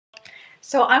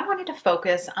So I wanted to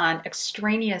focus on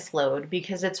extraneous load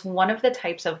because it's one of the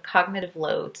types of cognitive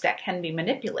loads that can be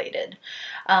manipulated.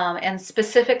 And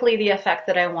specifically the effect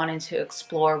that I wanted to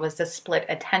explore was the split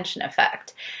attention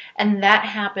effect. And that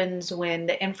happens when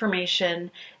the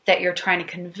information that you're trying to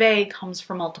convey comes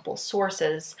from multiple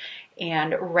sources,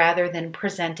 and rather than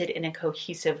presented in a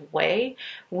cohesive way,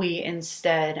 we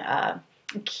instead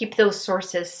keep those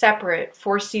sources separate,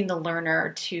 forcing the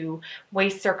learner to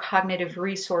waste their cognitive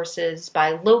resources by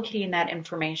locating that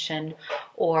information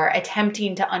or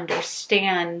attempting to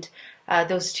understand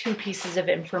those two pieces of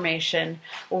information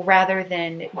rather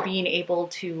than being able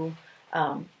to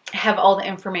have all the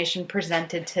information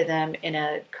presented to them in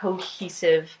a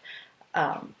cohesive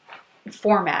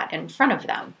format in front of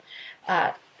them.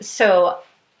 So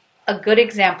a good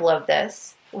example of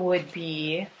this would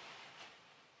be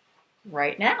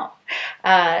right now.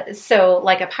 So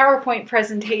like a PowerPoint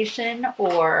presentation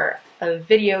or a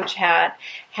video chat,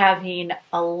 having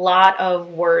a lot of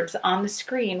words on the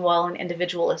screen while an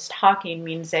individual is talking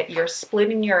means that you're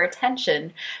splitting your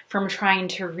attention from trying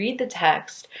to read the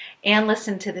text and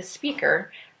listen to the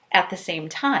speaker at the same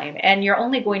time, and you're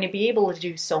only going to be able to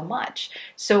do so much.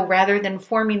 So rather than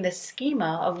forming the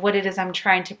schema of what it is I'm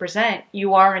trying to present,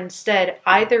 you are instead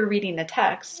either reading the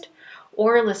text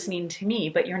or listening to me,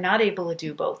 but you're not able to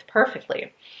do both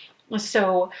perfectly.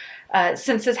 So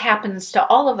since this happens to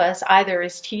all of us, either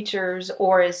as teachers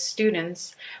or as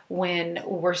students, when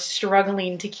we're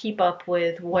struggling to keep up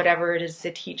with whatever it is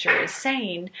the teacher is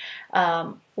saying,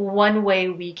 one way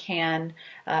we can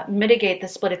mitigate the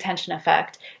split attention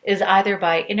effect is either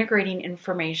by integrating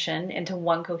information into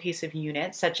one cohesive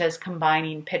unit, such as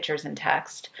combining pictures and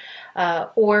text,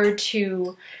 or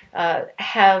to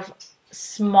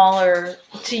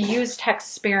use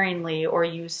text sparingly or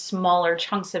use smaller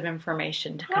chunks of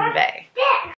information to convey.